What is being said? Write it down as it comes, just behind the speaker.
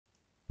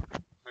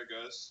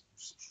guys,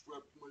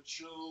 subscribe to my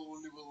channel,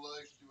 leave a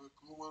like, leave a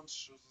comment,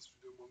 share this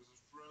video among your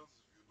friends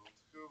if you don't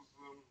have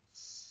them.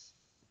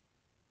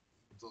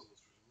 It doesn't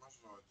really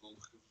matter, I don't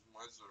have them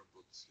either,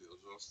 but yeah,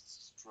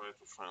 just try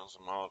to find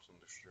them out, and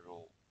if you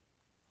will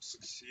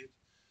succeed,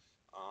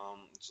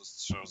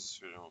 just share this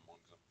video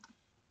among them.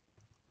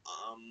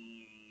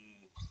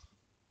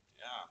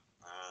 Yeah,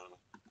 and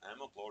I'm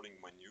uploading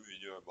my new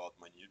video about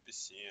my new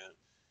PC, and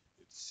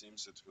it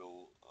seems it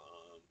will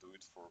do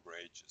it for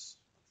ages,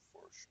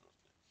 unfortunately.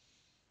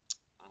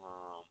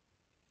 Um,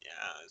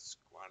 yeah, it's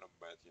quite a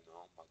bad,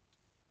 but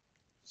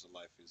the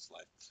life is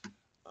life.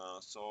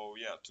 So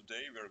yeah,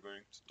 today we're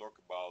going to talk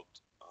about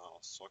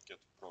socket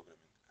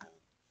programming, and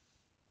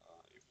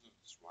if this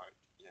is right,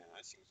 yeah,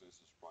 I think this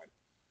is right.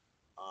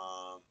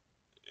 Um,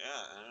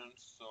 yeah, and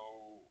so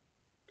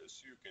as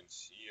you can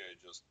see, I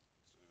just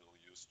will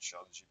use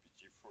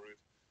ChatGPT for it.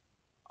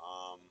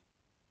 Um,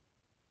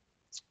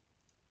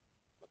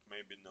 but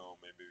maybe no,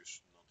 maybe we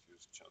should not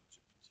use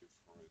ChatGPT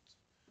for it.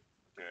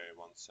 Okay,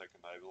 1 second,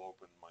 I will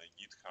open my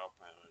GitHub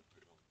and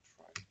we will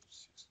try to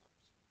see something.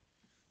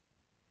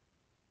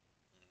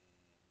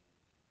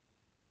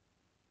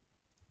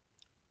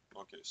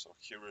 Okay, so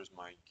here is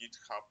my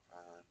GitHub,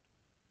 and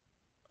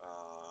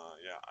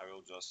yeah, I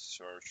will just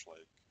search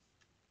like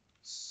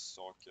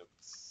socket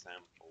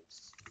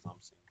samples,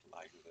 something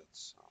like that.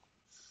 So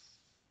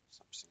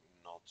something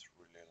not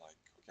really like,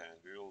 okay, and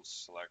we will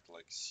select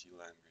like C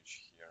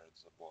language here at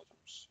the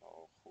bottom.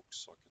 So hook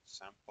socket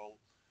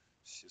sample,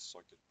 C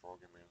socket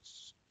programming.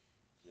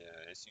 Yeah,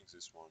 I think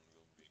this one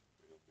will be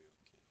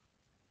okay.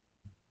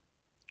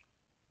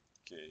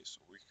 Okay, so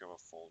we have a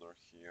folder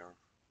here.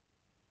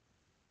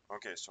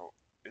 Okay, so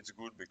it's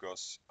good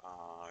because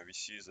we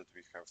see that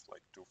we have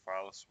like two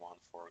files, one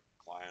for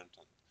client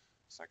and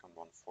second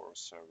one for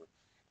server.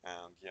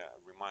 And yeah,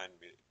 remind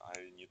me,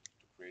 I need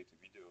to create a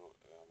video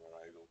where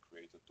I will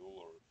create a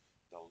tool or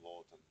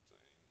download and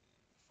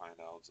find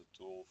out the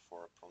tool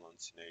for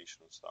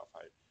pronunciation and stuff.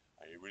 I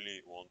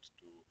really want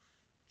to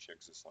check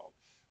this out.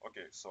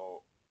 Okay,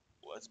 so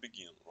let's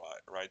begin,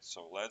 right?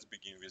 So let's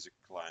begin with the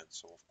client.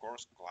 So of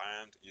course,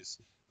 client is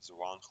the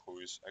one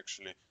who is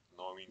actually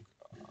knowing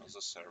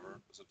the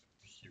server that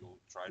he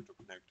will try to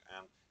connect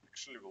and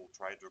actually will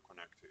try to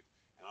connect it.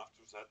 And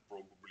after that,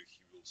 probably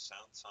he will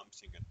send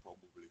something and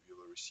probably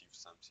will receive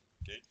something.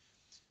 Okay.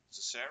 The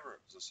server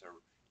is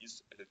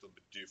a little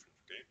bit different.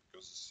 Okay,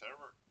 because the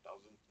server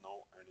doesn't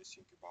know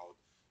anything about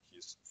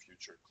his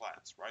future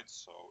clients, right?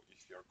 So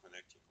if you're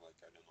connecting like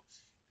I don't know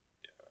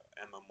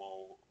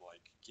MMO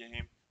like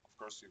game, of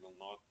course you will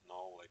not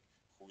know like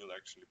who will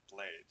actually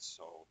play it.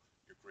 So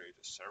you create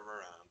a server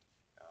and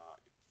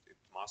it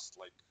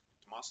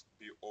must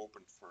be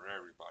open for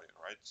everybody,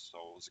 right?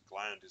 So the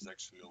client is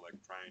actually like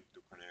trying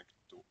to connect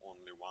to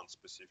only one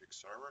specific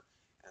server,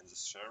 and the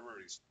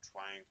server is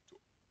trying to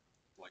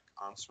like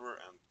answer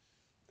and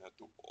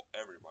to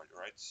everybody,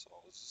 right? So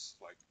this is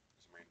like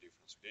the main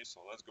difference. Okay,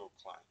 so let's go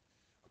client.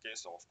 Okay,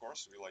 so of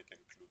course we like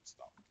include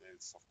stuff. Okay,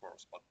 it's of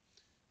course, but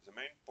the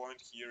main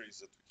point here is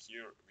that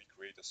here we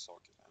create a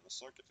socket, and the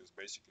socket is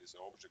basically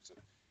the object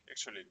that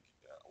actually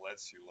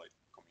lets you like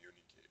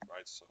communicate,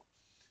 right? So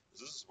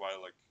this is why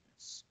like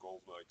it's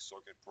called like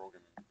socket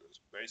programming,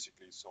 because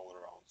basically it's all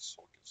around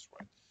sockets,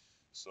 right?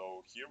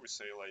 So here we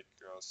say like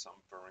some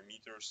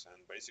parameters,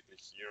 and basically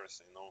here as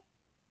I know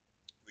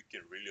we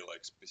can really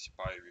like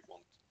specify we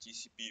want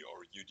TCP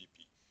or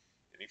UDP.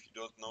 And if you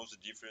don't know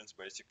the difference,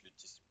 basically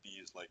TCP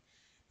is like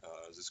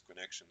this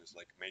connection is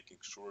like making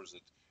sure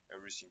that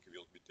everything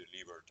will be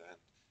delivered,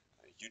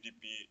 and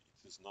UDP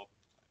it is not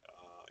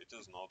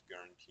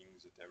guaranteeing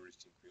that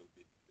everything will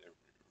be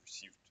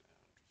received and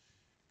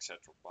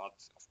etc. But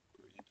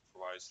it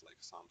provides like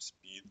some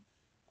speed,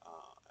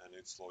 and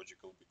it's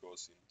logical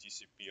because in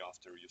TCP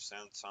after you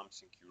send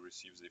something you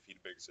receive the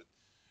feedback that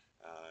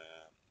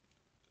uh,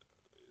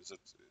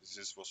 that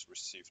this was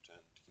received,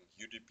 and in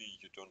UDP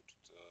you don't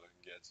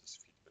get this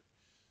feedback.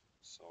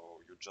 So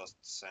you just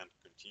send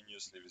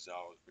continuously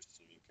without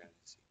receiving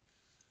anything.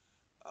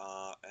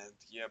 And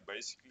yeah,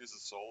 basically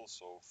that's all.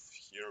 So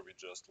here we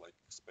just like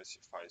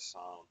specify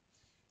some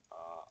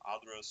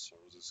address,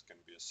 or this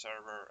can be a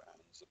server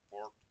and the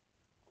port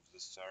of the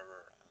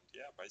server, and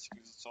yeah,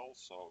 basically that's all.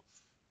 So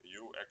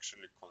you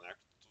actually connect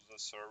to the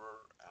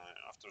server, and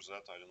after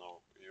that, I don't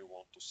know, you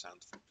want to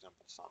send, for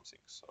example, something.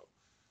 So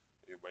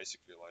you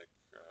basically like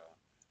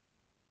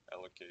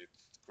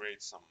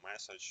create some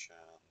message,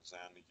 and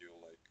then you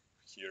like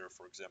here,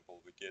 for example,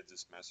 we get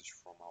this message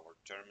from our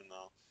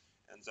terminal,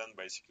 and then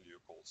basically you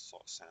call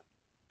send,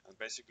 and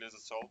basically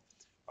that's all.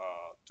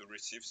 To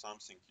receive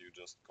something, you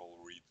just call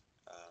read.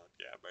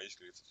 Yeah,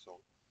 basically that's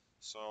all.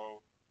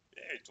 So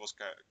yeah, it was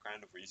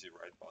kind of easy,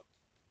 right? But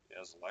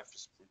yeah, the life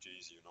is pretty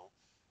easy.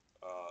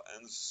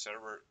 And the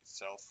server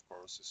itself, of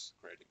course, is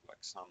creating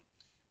like some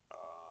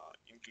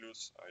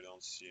includes. I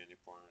don't see any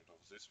point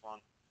of this one.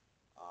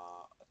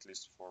 At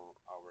least for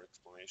our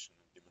explanation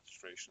and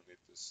demonstration,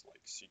 it is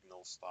like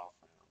signal stuff,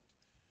 and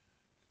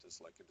it is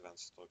like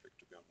advanced topic,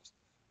 to be honest.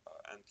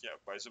 And yeah,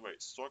 by the way,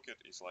 socket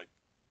is like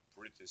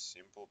pretty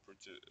simple,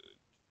 pretty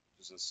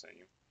is the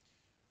same.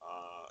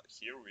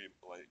 Here we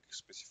like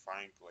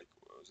specifying like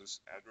this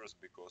address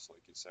because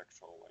like it's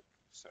actual like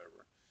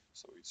server,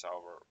 so it's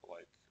our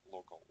like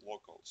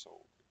local.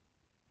 So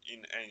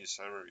in any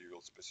server you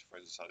will specify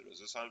this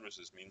address. This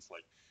address means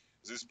like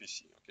this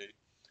PC, okay?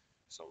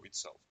 So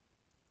itself.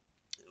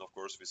 And of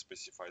course we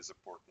specify the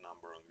port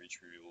number on which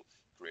we will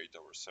create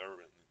our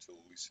server and it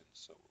will listen.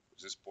 So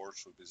this port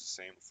should be the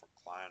same for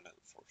client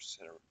and for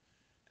server.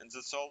 And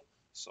that's all.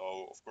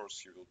 So of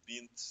course you will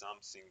bind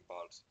something,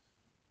 but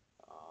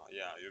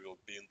yeah, you will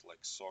bind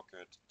like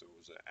socket to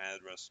the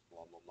address,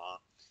 blah blah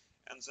blah,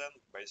 and then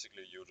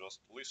basically you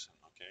just listen,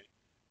 okay?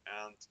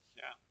 And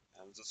yeah,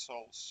 and that's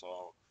all.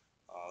 So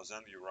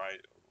then you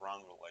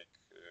run like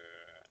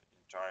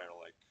entire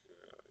like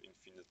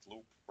infinite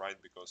loop, right?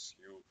 Because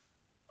you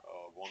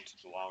want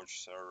to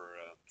launch server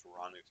and to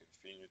run it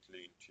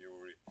infinitely in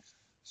theory.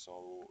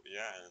 So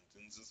yeah, and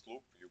in this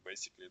loop you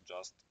basically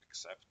just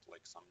accept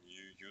like some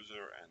new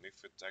user, and if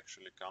it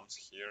actually comes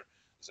here,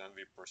 then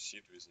we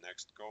proceed with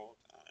next code.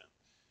 And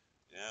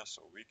yeah,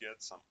 so we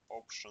get some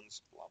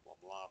options, blah blah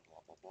blah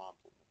blah blah blah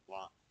blah blah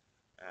blah.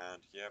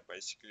 And yeah,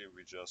 basically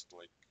we just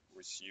like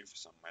receive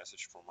some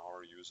message from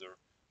our user,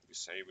 we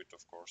save it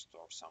of course to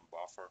some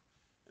buffer,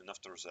 and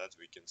after that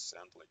we can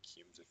send like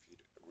him the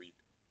feed read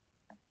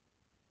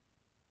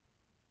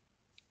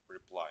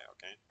reply,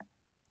 okay?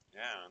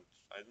 Yeah, and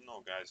I don't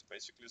know guys,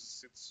 basically this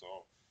is it.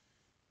 So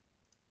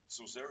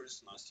there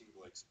is nothing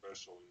like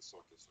special in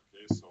sockets,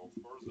 okay? So of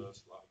course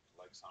there's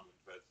like some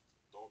advanced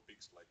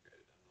topics, like I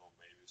don't know,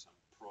 maybe some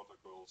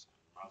protocols and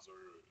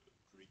other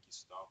tricky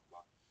stuff,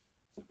 but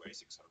the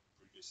basics are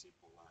pretty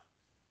simple. And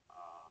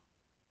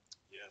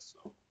yeah,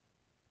 so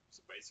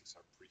the basics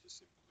are pretty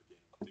simple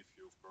again. But if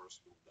you of course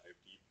will dive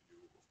deep,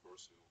 you of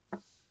course will.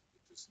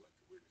 It is like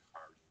really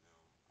hard, you know.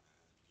 And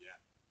yeah,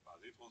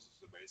 but it was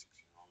the basics,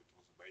 you know. It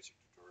was a basic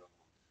tutorial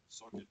on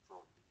socket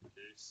programming.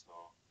 Okay, so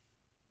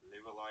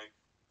leave a like,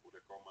 put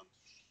a comment,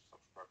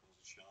 subscribe on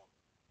the channel,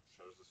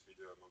 share this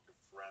video among your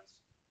friends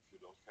if you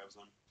don't have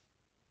them,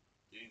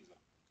 get in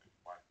them.